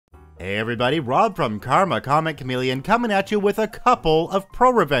Hey everybody, Rob from Karma Comic Chameleon coming at you with a couple of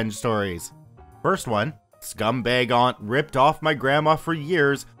ProRevenge stories. First one, scumbag aunt ripped off my grandma for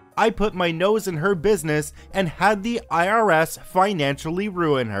years. I put my nose in her business and had the IRS financially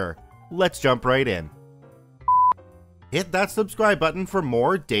ruin her. Let's jump right in. Hit that subscribe button for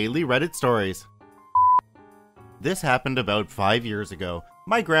more daily Reddit stories. This happened about 5 years ago.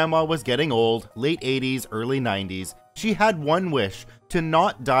 My grandma was getting old, late 80s, early 90s. She had one wish, to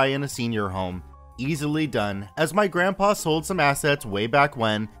not die in a senior home. Easily done, as my grandpa sold some assets way back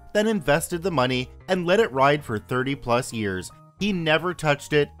when, then invested the money and let it ride for 30 plus years. He never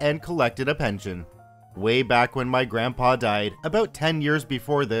touched it and collected a pension. Way back when my grandpa died, about 10 years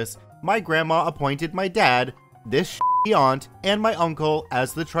before this, my grandma appointed my dad, this aunt, and my uncle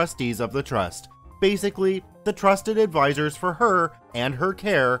as the trustees of the trust. Basically, the trusted advisors for her and her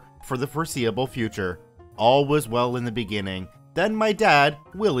care for the foreseeable future. All was well in the beginning. Then my dad,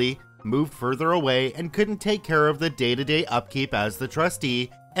 Willie, moved further away and couldn't take care of the day-to-day upkeep as the trustee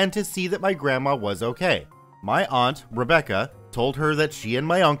and to see that my grandma was okay. My aunt, Rebecca, told her that she and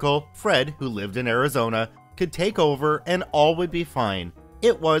my uncle, Fred, who lived in Arizona, could take over and all would be fine.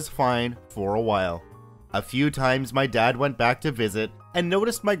 It was fine for a while. A few times my dad went back to visit and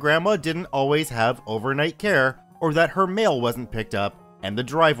noticed my grandma didn't always have overnight care or that her mail wasn't picked up and the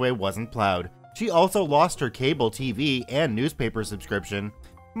driveway wasn't plowed. She also lost her cable TV and newspaper subscription.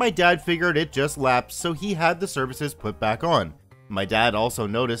 My dad figured it just lapsed, so he had the services put back on. My dad also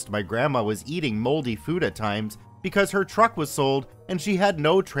noticed my grandma was eating moldy food at times because her truck was sold and she had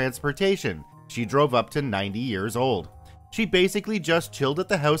no transportation. She drove up to 90 years old. She basically just chilled at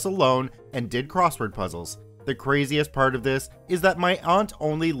the house alone and did crossword puzzles. The craziest part of this is that my aunt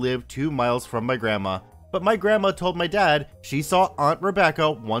only lived 2 miles from my grandma, but my grandma told my dad she saw Aunt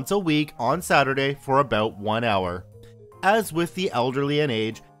Rebecca once a week on Saturday for about 1 hour. As with the elderly in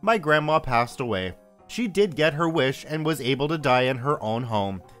age, my grandma passed away. She did get her wish and was able to die in her own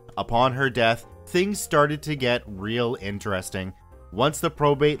home. Upon her death, things started to get real interesting. Once the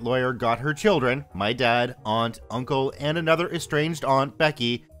probate lawyer got her children, my dad, aunt, uncle, and another estranged aunt,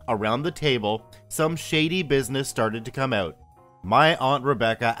 Becky, around the table, some shady business started to come out. My Aunt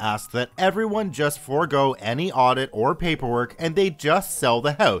Rebecca asked that everyone just forego any audit or paperwork and they just sell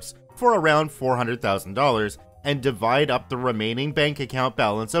the house for around $400,000 and divide up the remaining bank account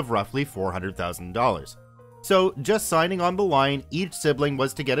balance of roughly $400,000. So just signing on the line, each sibling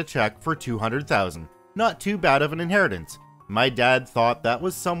was to get a check for $200,000. Not too bad of an inheritance. My dad thought that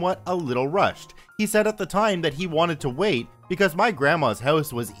was somewhat a little rushed. He said at the time that he wanted to wait because my grandma's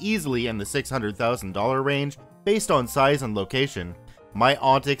house was easily in the $600,000 range based on size and location. My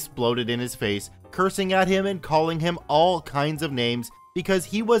aunt exploded in his face, cursing at him and calling him all kinds of names because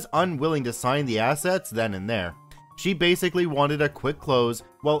he was unwilling to sign the assets then and there. She basically wanted a quick close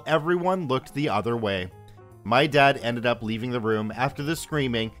while everyone looked the other way. My dad ended up leaving the room after the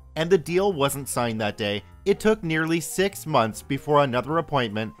screaming and the deal wasn't signed that day. It took nearly 6 months before another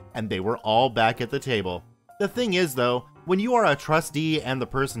appointment and they were all back at the table. The thing is though, when you are a trustee and the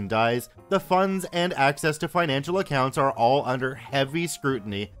person dies, the funds and access to financial accounts are all under heavy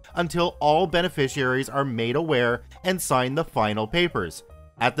scrutiny until all beneficiaries are made aware and sign the final papers.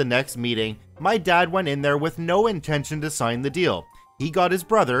 At the next meeting, my dad went in there with no intention to sign the deal. He got his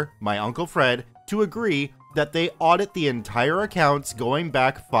brother, my Uncle Fred, to agree that they audit the entire accounts going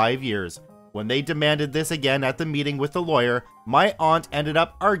back 5 years. When they demanded this again at the meeting with the lawyer, my aunt ended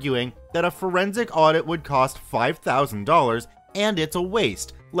up arguing that a forensic audit would cost $5,000 and it's a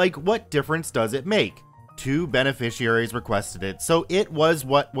waste. Like, what difference does it make? 2 beneficiaries requested it, so it was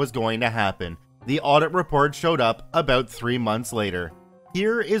what was going to happen. The audit report showed up about 3 months later.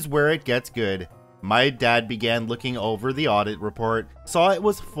 Here is where it gets good. My dad began looking over the audit report, saw it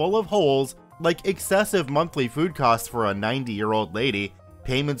was full of holes, like excessive monthly food costs for a 90-year-old lady,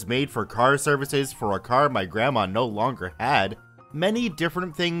 payments made for car services for a car my grandma no longer had, many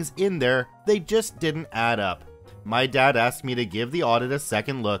different things in there, they just didn't add up. My dad asked me to give the audit a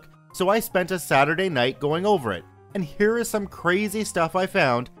second look, so I spent a Saturday night going over it, and here is some crazy stuff I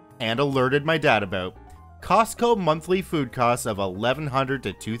found and alerted my dad about. Costco monthly food costs of $1,100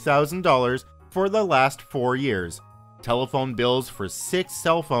 to $2,000 for the last 4 years. Telephone bills for 6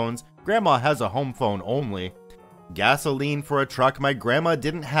 cell phones, grandma has a home phone only. Gasoline for a truck my grandma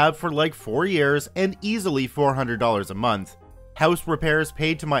didn't have for like 4 years and easily $400 a month. House repairs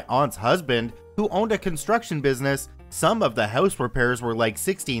paid to my aunt's husband, who owned a construction business. Some of the house repairs were like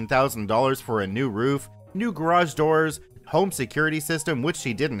 $16,000 for a new roof, new garage doors, home security system which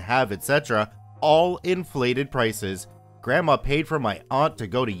she didn't have, etc. All inflated prices. Grandma paid for my aunt to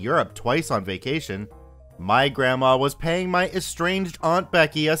go to Europe twice on vacation. My grandma was paying my estranged Aunt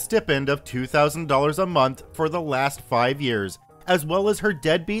Becky a stipend of $2,000 a month for the last 5 years, as well as her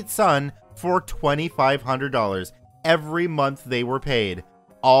deadbeat son for $2,500 every month they were paid.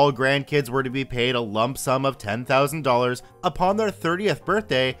 All grandkids were to be paid a lump sum of $10,000 upon their 30th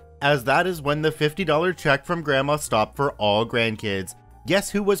birthday, as that is when the $50 check from grandma stopped for all grandkids.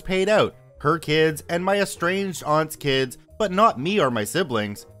 Guess who was paid out? Her kids and my estranged aunt's kids, but not me or my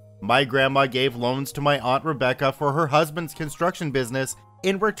siblings. My grandma gave loans to my Aunt Rebecca for her husband's construction business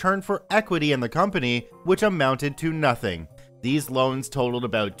in return for equity in the company, which amounted to nothing. These loans totaled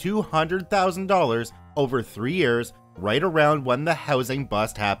about $200,000 over 3 years, right around when the housing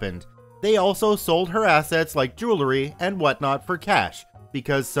bust happened. They also sold her assets like jewelry and whatnot for cash,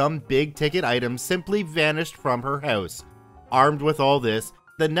 because some big ticket items simply vanished from her house. Armed with all this,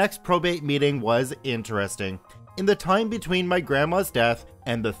 the next probate meeting was interesting. In the time between my grandma's death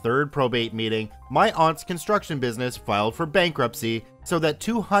and the third probate meeting, my aunt's construction business filed for bankruptcy, so that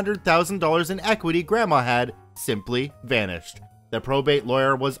 $200,000 in equity grandma had simply vanished. The probate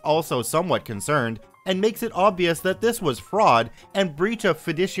lawyer was also somewhat concerned, and makes it obvious that this was fraud and breach of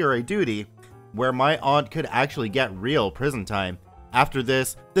fiduciary duty, where my aunt could actually get real prison time. After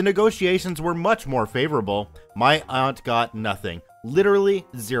this, the negotiations were much more favorable. My aunt got nothing, literally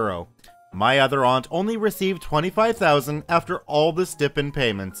zero. My other aunt only received $25,000 after all the stipend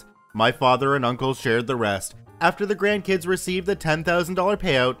payments. My father and uncle shared the rest. After the grandkids received the $10,000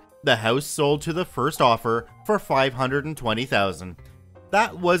 payout, the house sold to the first offer for $520,000.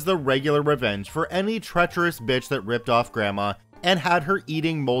 That was the regular revenge for any treacherous bitch that ripped off grandma and had her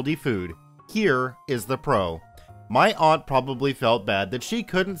eating moldy food. Here is the pro. My aunt probably felt bad that she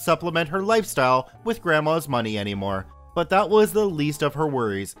couldn't supplement her lifestyle with grandma's money anymore, but that was the least of her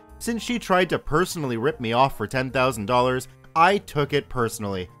worries. Since she tried to personally rip me off for $10,000, I took it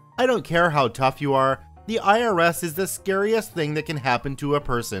personally. I don't care how tough you are, the IRS is the scariest thing that can happen to a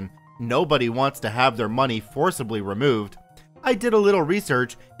person. Nobody wants to have their money forcibly removed. I did a little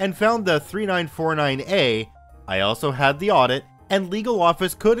research and found the 3949A. I also had the audit, and legal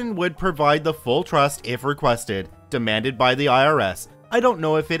office could and would provide the full trust if requested, demanded by the IRS. I don't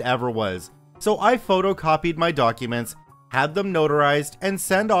know if it ever was. So I photocopied my documents, had them notarized, and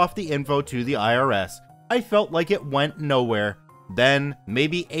sent off the info to the IRS. I felt like it went nowhere. Then,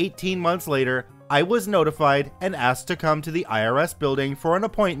 maybe 18 months later, I was notified and asked to come to the IRS building for an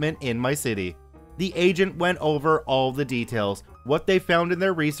appointment in my city. The agent went over all the details, what they found in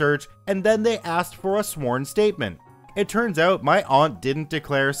their research, and then they asked for a sworn statement. It turns out my aunt didn't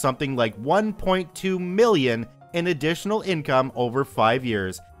declare something like $1.2 million in additional income over 5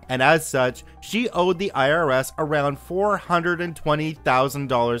 years, and as such, she owed the IRS around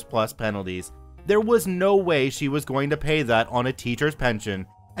 $420,000 plus penalties. There was no way she was going to pay that on a teacher's pension,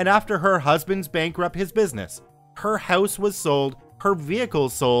 and after her husband's bankrupt his business, her house was sold, her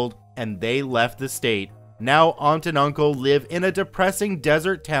vehicles sold, and they left the state. Now aunt and uncle live in a depressing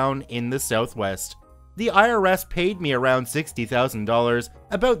desert town in the southwest. The IRS paid me around $60,000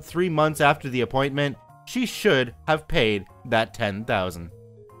 about 3 months after the appointment. She should have paid that $10,000.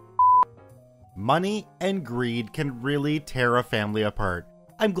 Money and greed can really tear a family apart.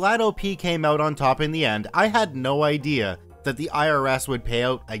 I'm glad OP came out on top in the end. I had no idea that the IRS would pay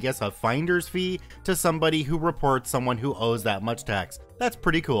out, I guess, a finder's fee to somebody who reports someone who owes that much tax. That's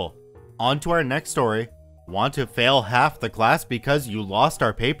pretty cool. On to our next story. Want to fail half the class because you lost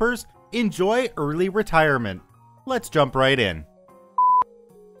our papers? Enjoy early retirement. Let's jump right in.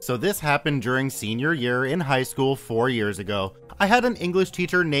 So this happened during senior year in high school 4 years ago. I had an English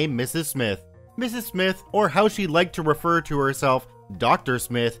teacher named Mrs. Smith. Mrs. Smith, or how she liked to refer to herself, Dr.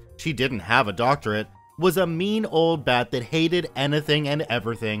 Smith, she didn't have a doctorate, was a mean old bat that hated anything and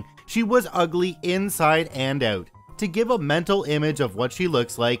everything. She was ugly inside and out. To give a mental image of what she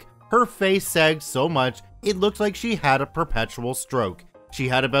looks like, her face sagged so much it looked like she had a perpetual stroke. She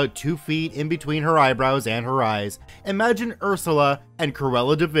had about 2 feet in between her eyebrows and her eyes. Imagine Ursula and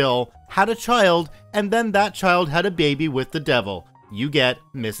Cruella de Vil had a child, and then that child had a baby with the devil. You get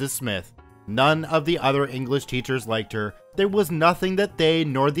Mrs. Smith. None of the other English teachers liked her. There was nothing that they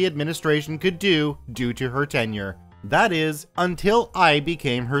nor the administration could do due to her tenure. That is, until I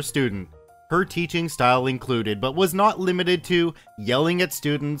became her student. Her teaching style included, but was not limited to, yelling at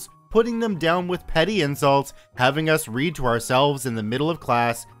students, putting them down with petty insults, having us read to ourselves in the middle of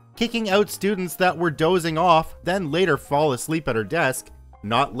class, kicking out students that were dozing off, then later fall asleep at her desk,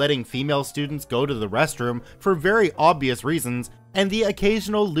 not letting female students go to the restroom for very obvious reasons, and the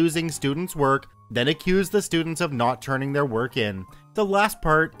occasional losing students' work, then accuse the students of not turning their work in. The last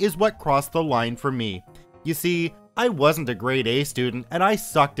part is what crossed the line for me. You see, I wasn't a grade A student and I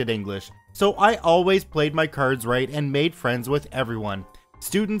sucked at English. so I always played my cards right and made friends with everyone,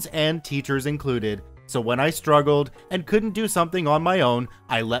 students and teachers included. So when I struggled and couldn't do something on my own,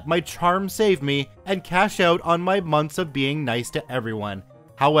 I let my charm save me and cash out on my months of being nice to everyone.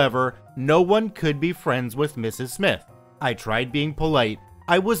 However, no one could be friends with Mrs. Smith. I tried being polite.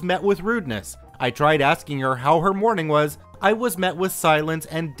 I was met with rudeness. I tried asking her how her morning was. I was met with silence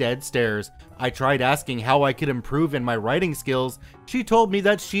and dead stares. I tried asking how I could improve in my writing skills. She told me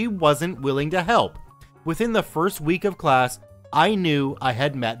that she wasn't willing to help. Within the first week of class, I knew I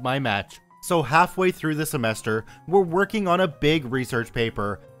had met my match. So halfway through the semester, we're working on a big research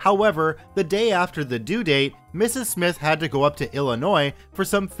paper. However, the day after the due date, Mrs. Smith had to go up to Illinois for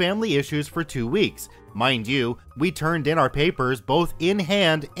some family issues for 2 weeks. Mind you, we turned in our papers both in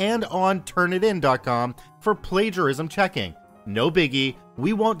hand and on turnitin.com for plagiarism checking. No biggie,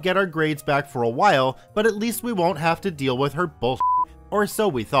 we won't get our grades back for a while, but at least we won't have to deal with her bullshit, or so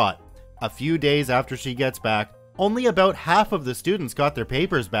we thought. A few days after she gets back, only about half of the students got their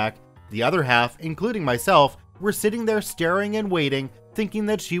papers back. The other half, including myself, were sitting there staring and waiting, thinking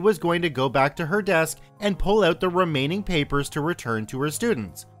that she was going to go back to her desk and pull out the remaining papers to return to her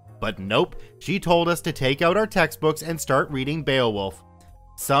students. But nope, she told us to take out our textbooks and start reading Beowulf.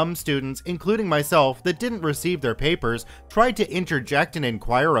 Some students, including myself, that didn't receive their papers, tried to interject and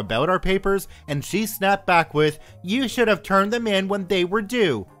inquire about our papers, and she snapped back with, "You should have turned them in when they were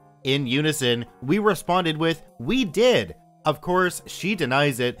due." In unison, we responded with, "We did." Of course, she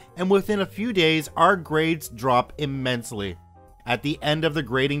denies it, and within a few days, our grades drop immensely. At the end of the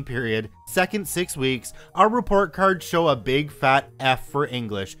grading period, second 6 weeks, our report cards show a big fat F for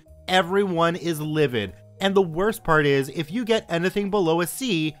English. Everyone is livid, and the worst part is, if you get anything below a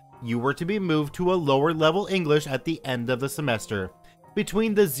C, you were to be moved to a lower level English at the end of the semester.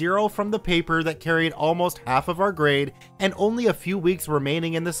 Between the 0 from the paper that carried almost half of our grade and only a few weeks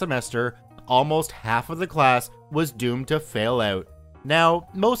remaining in the semester, almost half of the class was doomed to fail out. Now,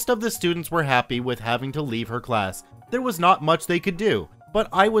 most of the students were happy with having to leave her class. There was not much they could do, but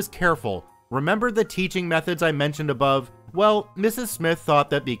I was careful. Remember the teaching methods I mentioned above? Well, Mrs. Smith thought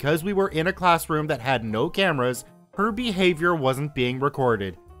that because we were in a classroom that had no cameras, her behavior wasn't being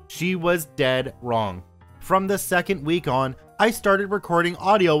recorded. She was dead wrong. From the second week on, I started recording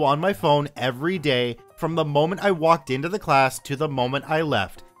audio on my phone every day from the moment I walked into the class to the moment I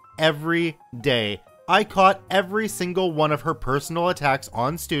left. Every day. I caught every single one of her personal attacks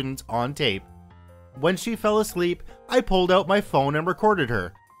on students on tape. When she fell asleep, I pulled out my phone and recorded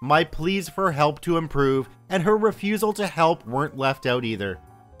her. My pleas for help to improve and her refusal to help weren't left out either.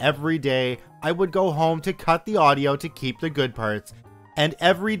 Every day, I would go home to cut the audio to keep the good parts. And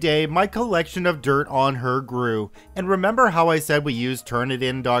every day, my collection of dirt on her grew. And remember how I said we used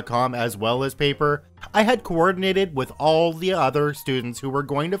turnitin.com as well as paper? I had coordinated with all the other students who were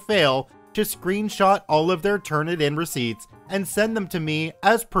going to fail to screenshot all of their Turnitin receipts and send them to me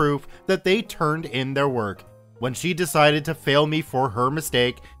as proof that they turned in their work. When she decided to fail me for her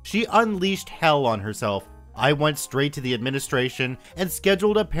mistake, she unleashed hell on herself. I went straight to the administration and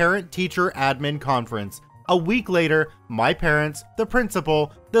scheduled a parent-teacher admin conference. A week later, my parents, the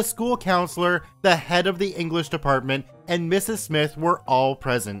principal, the school counselor, the head of the English department, and Mrs. Smith were all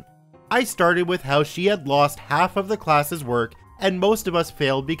present. I started with how she had lost half of the class's work and most of us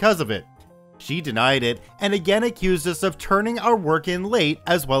failed because of it. She denied it and again accused us of turning our work in late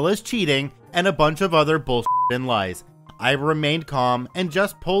as well as cheating and a bunch of other bullshit and lies. I remained calm and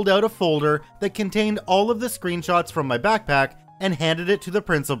just pulled out a folder that contained all of the screenshots from my backpack and handed it to the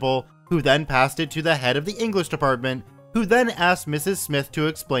principal, who then passed it to the head of the English department, who then asked Mrs. Smith to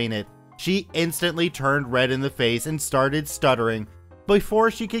explain it. She instantly turned red in the face and started stuttering. Before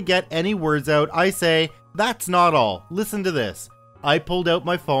she could get any words out, I say, "That's not all, listen to this." I pulled out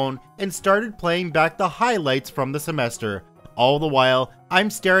my phone and started playing back the highlights from the semester. All the while, I'm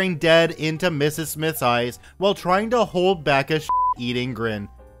staring dead into Mrs. Smith's eyes while trying to hold back a shit-eating grin.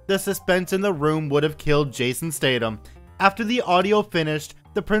 The suspense in the room would have killed Jason Statham. After the audio finished,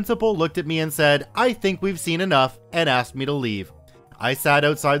 the principal looked at me and said, "I think we've seen enough," and asked me to leave. I sat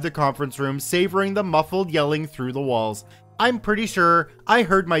outside the conference room savoring the muffled yelling through the walls. I'm pretty sure I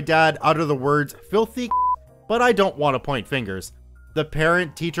heard my dad utter the words "filthy," but I don't want to point fingers. The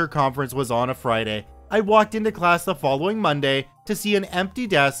parent-teacher conference was on a Friday. I walked into class the following Monday to see an empty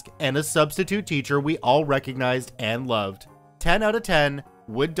desk and a substitute teacher we all recognized and loved. 10 out of 10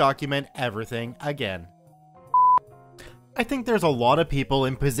 would document everything again. I think there's a lot of people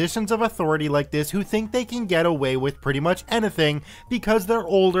in positions of authority like this who think they can get away with pretty much anything because they're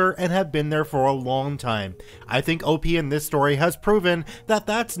older and have been there for a long time. I think OP in this story has proven that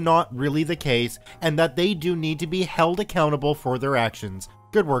that's not really the case and that they do need to be held accountable for their actions.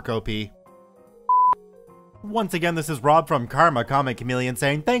 Good work, OP. Once again, this is Rob from Karma Comic Chameleon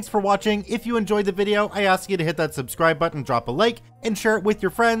saying thanks for watching. If you enjoyed the video, I ask you to hit that subscribe button, drop a like, and share it with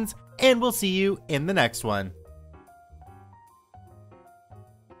your friends, and we'll see you in the next one.